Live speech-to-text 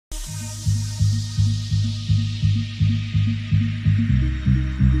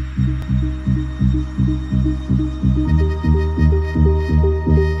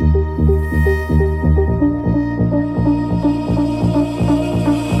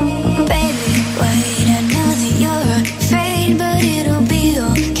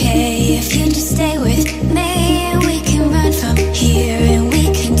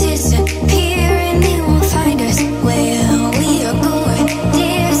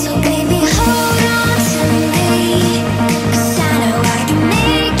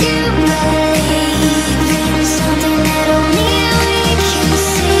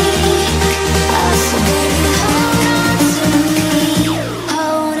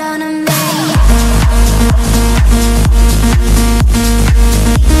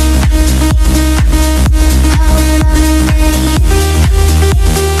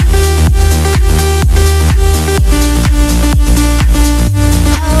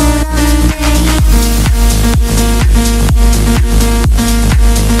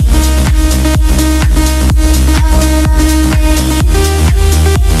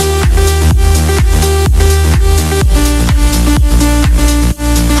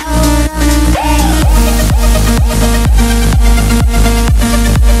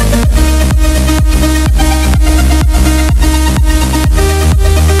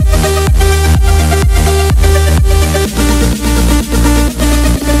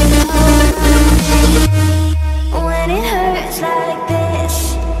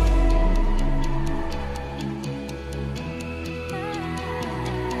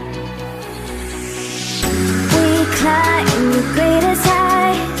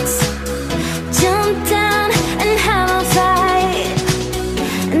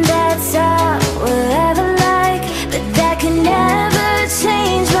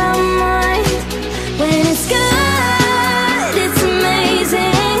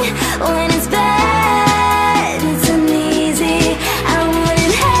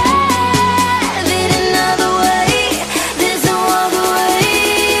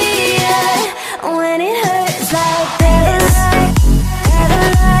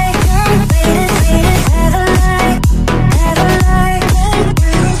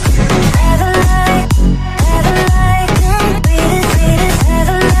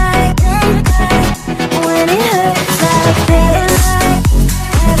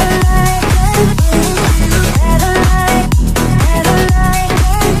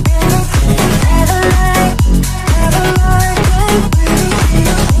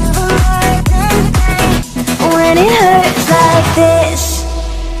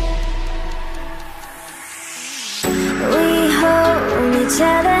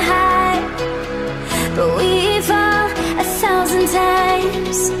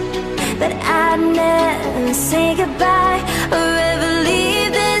But I'd never say goodbye or ever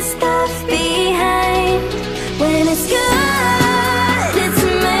leave this stuff behind. When it's good, it's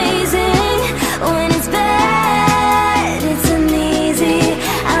amazing. When it's bad, it's uneasy.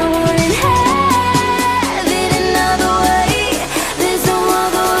 I wouldn't have it another way. There's no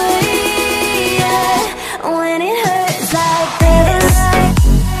other way, yeah. When it hurts like this,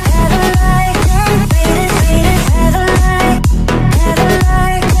 ever like, beat it, ever like, ever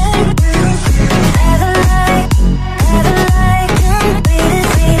like, ever like, beat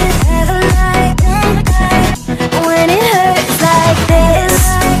it, ever like, when it hurts like this,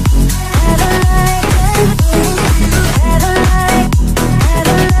 ever like, ever like,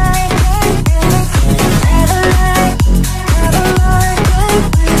 ever like, ever like,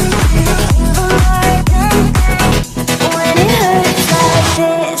 ever like, when it hurts like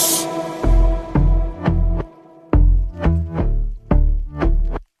this.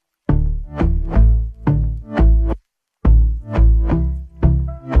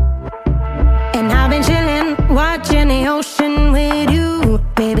 And I've been chillin', watching the ocean with you.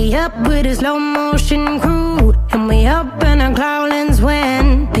 Baby up with a slow motion crew. And we up in our clouds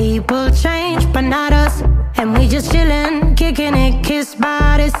when people change, but not us. And we just chillin', kicking it, kissed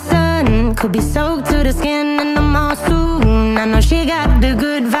by the sun. Could be soaked to the skin in the mall soon. I know she got the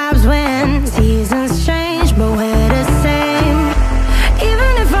good vibes when